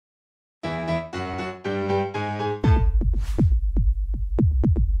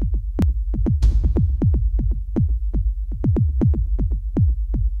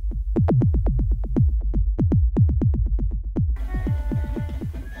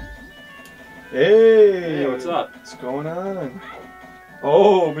Hey, what's up? What's going on?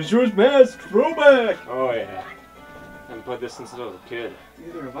 Oh, Majora's Mask throwback! Oh yeah. I haven't played this since I was a kid.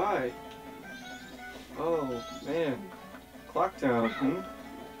 Neither have I. Oh, man. Clocktown,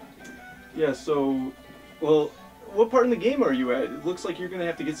 Yeah, so, well, what part in the game are you at? It looks like you're gonna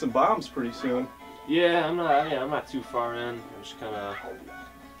have to get some bombs pretty soon. Yeah, I'm not too far in. I'm just kind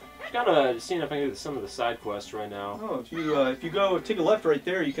of seeing if I can do some of the side quests right now. Oh, if you go take a left right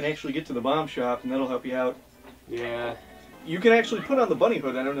there, you can actually get to the bomb shop, and that'll help you out. Yeah. You can actually put on the bunny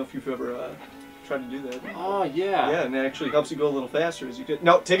hood. I don't know if you've ever tried to do that. Oh yeah. Yeah, and it actually helps you go a little faster as you get.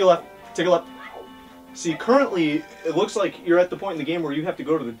 No, take a left. Take a left. See, currently it looks like you're at the point in the game where you have to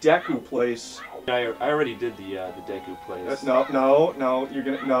go to the Deku place. I already did the Deku place. No. You're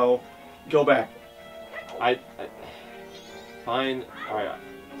gonna Go back. Fine. All right.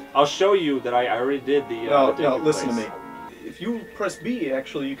 I'll show you that I already did the. No. Listen to me. If you press B,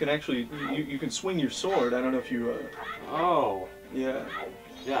 actually, you can swing your sword. I don't know if you. Oh. Yeah.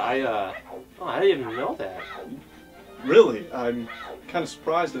 Yeah. I didn't even know that. Really, I'm kind of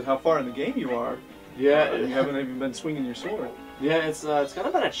surprised at how far in the game you are. Yeah. You haven't even been swinging your sword. Yeah, it's kind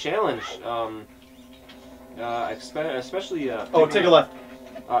of been a challenge. Especially. Oh, take a left.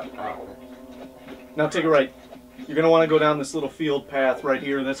 Now take a right. You're going to want to go down this little field path right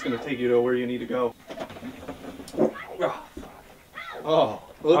here, and that's going to take you to where you need to go. Oh,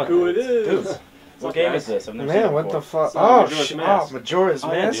 look who it is. Dude, what game is this? I've never seen it Man, what before. the fuck? Majora's Mask. Majora's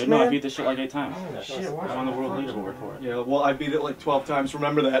Oh, yeah, Mask, dude. No, I man. beat this shit like 8 times. Oh, shit, I'm on the world leaderboard for it. Yeah, well, I beat it like 12 times.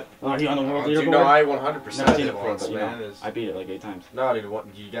 Remember that. Are you on the world leaderboard? Dude, no, I 100% Never seen did it it before, once, but you man. know, I beat it like 8 times. No,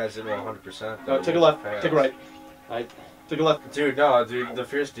 dude, you guys did 100%. No, take a left. Take a right. Take a left. Dude, no, dude, the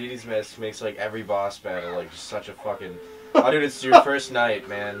Fierce Deities Mask makes like every boss battle like just such a fucking. Oh, dude, it's your first night,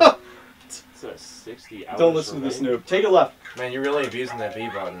 man. It's a 60 hours. Don't listen to this noob. Take a left. Man, you're really abusing that B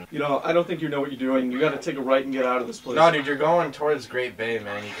button. You know, I don't think you know what you're doing. You got to take a right and get out of this place. No, dude, you're going towards Great Bay,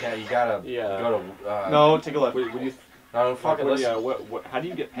 man. You gotta go to. No, take a left. What do you? No, fucking listen. How do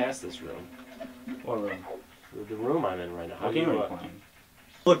you get past this room? What room? The room I'm in right now. What game are you playing?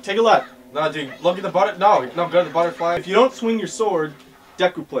 Look, take a left. No, dude, look at the butter. No, go to the butterfly. If you don't swing your sword,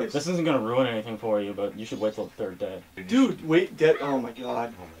 Deku place. This isn't gonna ruin anything for you, but you should wait till the 3rd day. Dude, wait, oh my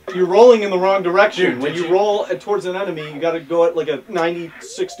god. You're rolling in the wrong direction. Dude, when you roll towards an enemy, you gotta go at like a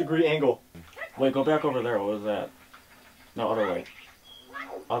 96-degree angle. Wait, go back over there. What was that? No, other way.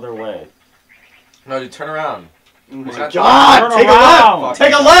 Other way. No, dude, turn around. Oh my not- god! Take a left!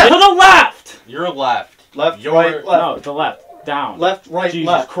 Take a left! To the left! You're left. Left, You're- right, left. No, to the left. Down. Left, right, Jesus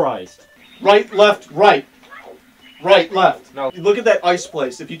left. Christ. Right, left, right. Right, left. No. You look at that ice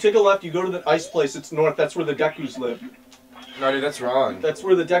place. If you take a left, you go to the ice place. It's north. That's where the Dekus live. No, dude, that's wrong. That's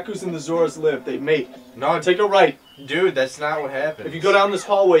where the Dekus and the Zoras live. They mate. No, Take a right. dude, that's not what happened. If you go down this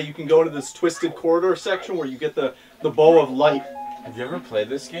hallway, you can go to this twisted corridor section where you get the bow of light. Have you ever played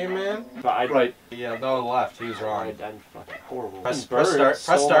this game, man? Right. Yeah, no, left. He was wrong. I'm fucking horrible. Press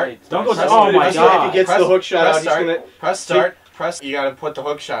start. Don't go Press oh start. my If god. he gets the hook shot out, he's gonna... Press start. Press. You gotta put the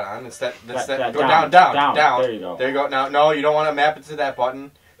hook shot on. It's that. That Go down. down. There you go. There you go. Now, no, you don't want to map it to that button.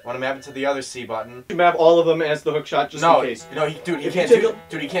 You want to map it to the other C button. You map all of them as the hook shot just in case. No, dude, he If can't you do. take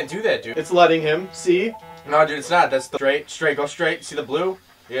Dude, he can't do that, dude. It's letting him. See? No, dude, it's not. That's the straight. Go straight. See the blue?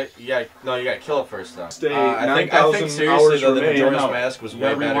 No, you gotta kill it first though. Stay I think 9,000 seriously hours though, the remain. Majora's No, Mask was you way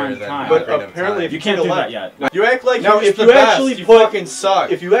gotta better rewind than. time. But Ocarina of apparently, Time. if You can't do take a that left- yet. You act like Now, you're if the you best. actually You put- fucking suck.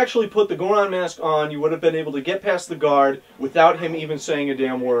 If you actually put the Goron mask on, you would have been able to get past the guard without him even saying a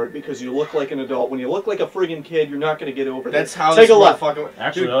damn word because you look like an adult. When you look like a friggin' kid, you're not going to get over That's that. how Take this a left. fucking.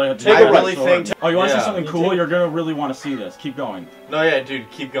 Actually, Dude, take I a really right. think. Oh, you want to Yeah. see something cool? You're gonna really want to see this. Keep going. No, yeah,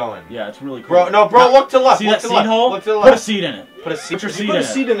 dude, keep going. Yeah, it's really cool. Bro, no, look to the left. See Look that to the seed left. hole? Look to the Put a left. seed in it. Put a seed. Put your You seed put in a it.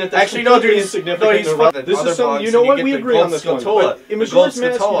 seed in it. That's Actually, no, dude. insignificant. No, he's and fucking. this is something. You know what? We agree on this one. But in The Majora's gold Mask, you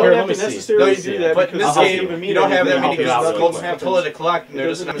Scatola. don't Here, have let to me see. necessarily No, do that but in because this it's game, even you don't have that meaning many help you out because with gold it. Scatola to collect. And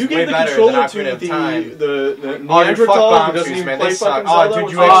there's You way gave the better controller than to Ocarina of Time. the Oh, you're fuck Neanderthal who bomb doesn't shoes, even man. play They fucking suck. Oh, Zelda.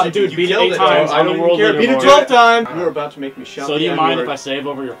 dude, you Oh, actually dude, beat it killed 8 times I on don't the even world care. Beat it leaderboard. 12 times. You're about to make me shout. So do the you mind N-word. if I save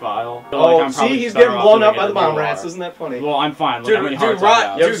over your file? Oh, see, he's getting blown up by the bomb rats. Isn't that funny? Well, I'm fine. Look Dude, how many dude, hearts Rod, I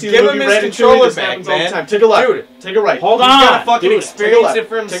have. You ever dude, see the give movie him his Ratatouille? controller This back, happens all the man. time. Take a left. Dude, take a right. Hold He's on. gotta fucking Dude, experience take a it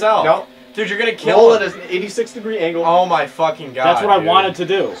for left. himself. No. Dude, you're gonna Roll kill it him. at an 86-degree angle. Oh my fucking god. That's what I dude. wanted to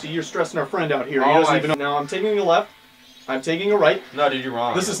do. See, you're stressing our friend out here. He Oh doesn't my even know. Now I'm taking a left. I'm taking a right. No, dude, you're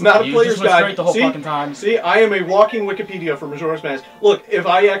wrong. This is not a You player's just went guide. straight the whole see, fucking time. see, I am a walking Wikipedia for Majora's Mask. Look, if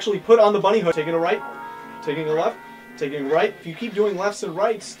I actually put on the bunny hood, taking a right, taking a left, taking a right. If you keep doing lefts and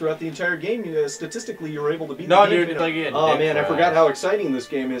rights throughout the entire game, statistically you're able to beat No, the game. dude, like it. Oh man, I forgot how exciting this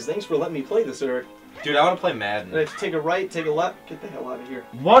game is. Thanks for letting me play this, Eric. Dude, I want to play Madden. And if you take a right, take a left, get the hell out of here.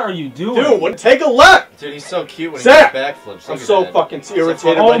 What are you doing? Dude, what? Take a left! Dude, he's so cute when he Zach! does backflips. I'm Look at so that. fucking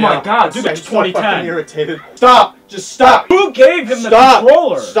irritated Oh right my now. god, dude, I'm that's so fucking 2010. irritated. Stop! Just stop! Who gave him the Stop!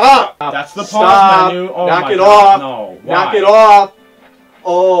 controller? Stop! That's the pause Stop. menu. Oh Knock my it god. off. No. Knock Why? it off!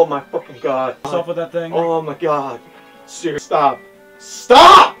 Oh my fucking god. Yourself with that thing? Oh my god. Seriously, stop.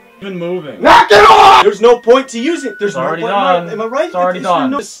 Stop! Even moving. Knock it off! There's no point to use it. There's It's already no done. point. Am I right? It's already There's done.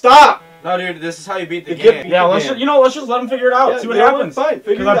 No, stop! No, dude, this is how you beat the The game. gift- Yeah, let's Man. just, let's just let him figure it out. Yeah, See what you know happens. Fine,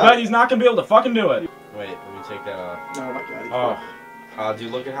 figure Because it I out. bet he's not gonna be able to fucking do it. Wait, let me take that off. Oh my god. Oh.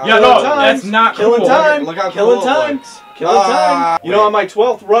 Dude, look at how. Yeah, Killing no, time. that's not Killing cool. time. Look how Killing cool it time. looks. Killing time. You know, wait. on my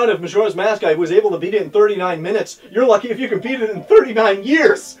 12th run of Majora's Mask, I was able to beat it in 39 minutes. You're lucky if you can beat it in 39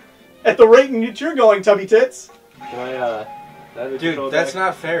 years. At the rate in which you're going, Tubby Tits. Can I, Dude, that's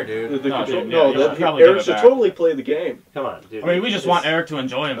not fair, dude. No, dude, yeah, no, you should probably Eric give it should back. totally play the game. Come on, dude. I mean, we just want Eric to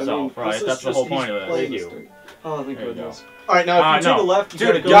enjoy I mean, himself, this right? is That's the just- whole he's point of this. playing Thank this you. thing. Oh, thank There you goodness. All right, now if you no. take a left, you Dude,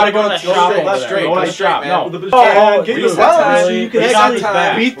 gotta gotta go go that straight, shop straight, over there. straight, Go to go the straight, shop. man. No. and Oh, get dude, your that's balance so really- you can Reset actually is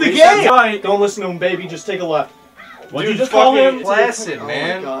back. beat the Reset's game. right. Don't listen to him, baby. Just take a left. What'd Dude, you just call fucking him? Placid, Oh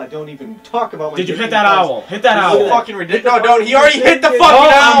man. my god, don't even talk about my Did you hit dick that in the owl? Hit that Look at owl. that. Fucking ridiculous. No, don't. He already hit the fucking No,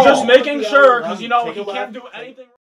 owl. I'm just making sure, because you know, Take a he can't left. do anything.